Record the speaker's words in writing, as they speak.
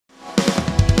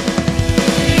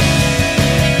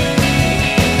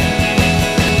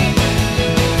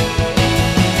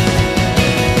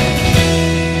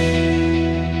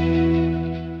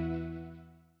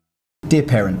Dear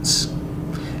parents,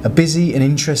 a busy and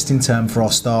interesting term for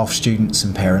our staff, students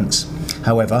and parents.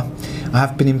 However, I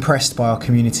have been impressed by our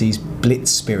community's blitz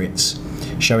spirits,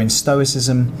 showing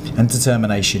stoicism and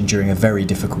determination during a very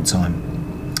difficult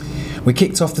time. We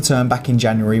kicked off the term back in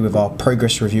January with our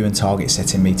progress review and target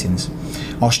setting meetings.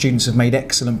 Our students have made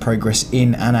excellent progress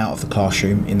in and out of the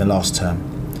classroom in the last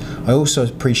term. I also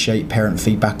appreciate parent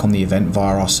feedback on the event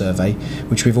via our survey,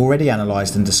 which we've already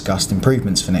analysed and discussed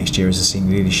improvements for next year as a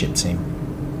senior leadership team.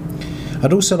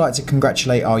 I'd also like to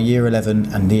congratulate our Year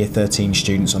 11 and Year 13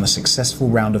 students on a successful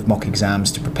round of mock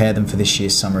exams to prepare them for this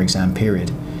year's summer exam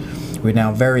period. We're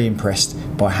now very impressed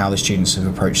by how the students have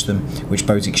approached them, which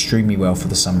bodes extremely well for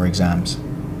the summer exams.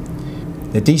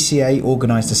 The DCA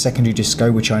organised a secondary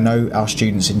disco, which I know our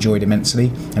students enjoyed immensely,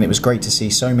 and it was great to see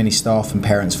so many staff and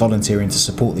parents volunteering to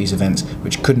support these events,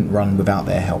 which couldn't run without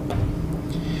their help.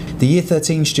 The Year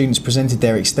 13 students presented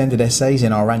their extended essays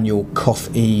in our annual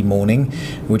COF-E morning,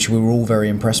 which we were all very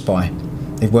impressed by.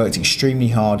 They've worked extremely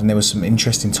hard and there were some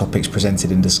interesting topics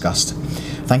presented and discussed.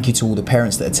 Thank you to all the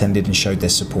parents that attended and showed their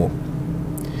support.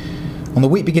 On the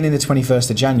week beginning the 21st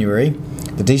of January,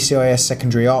 the DCIS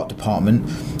Secondary Art Department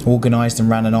organised and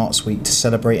ran an arts week to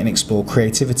celebrate and explore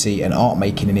creativity and art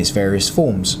making in its various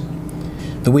forms.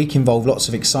 The week involved lots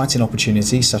of exciting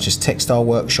opportunities such as textile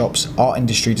workshops, art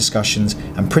industry discussions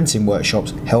and printing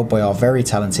workshops held by our very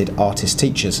talented artist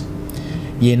teachers.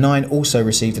 Year 9 also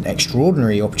received an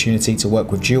extraordinary opportunity to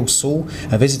work with Jill Saul,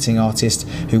 a visiting artist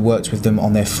who worked with them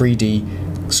on their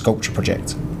 3D sculpture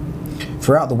project.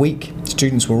 Throughout the week,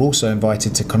 students were also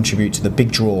invited to contribute to the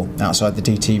big draw outside the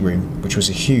DT room, which was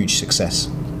a huge success.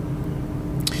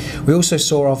 We also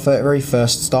saw our very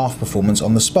first staff performance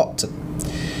on the spot.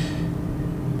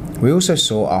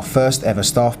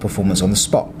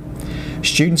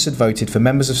 Students had voted for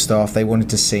members of staff they wanted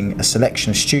to sing a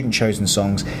selection of student-chosen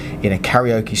songs in a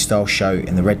karaoke-style show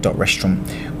in the Red Dot restaurant,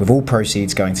 with all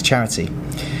proceeds going to charity.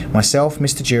 Myself,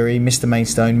 Mr Jury, Mr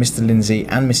Maidstone, Mr Lindsay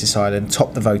and Mrs Hyland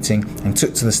topped the voting and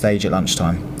took to the stage at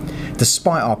lunchtime.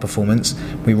 Despite our performance,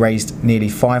 we raised nearly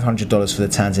 $500 for the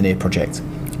Tanzania project.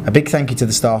 A big thank you to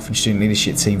the staff and student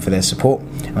leadership team for their support,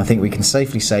 and I think we can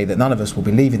safely say that none of us will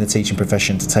be leaving the teaching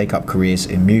profession to take up careers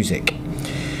in music.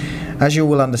 As you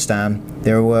will understand,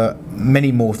 there were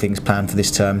many more things planned for this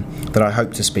term that I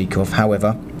hope to speak of.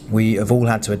 However, we have all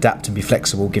had to adapt and be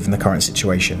flexible given the current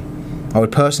situation. I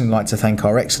would personally like to thank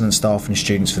our excellent staff and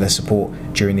students for their support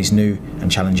during these new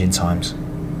and challenging times.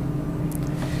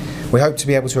 We hope to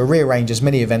be able to rearrange as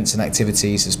many events and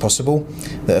activities as possible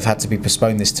that have had to be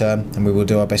postponed this term, and we will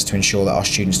do our best to ensure that our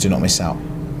students do not miss out.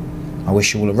 I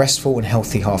wish you all a restful and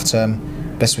healthy half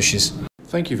term. Best wishes.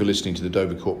 Thank you for listening to the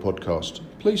Dover Court podcast.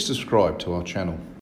 Please subscribe to our channel.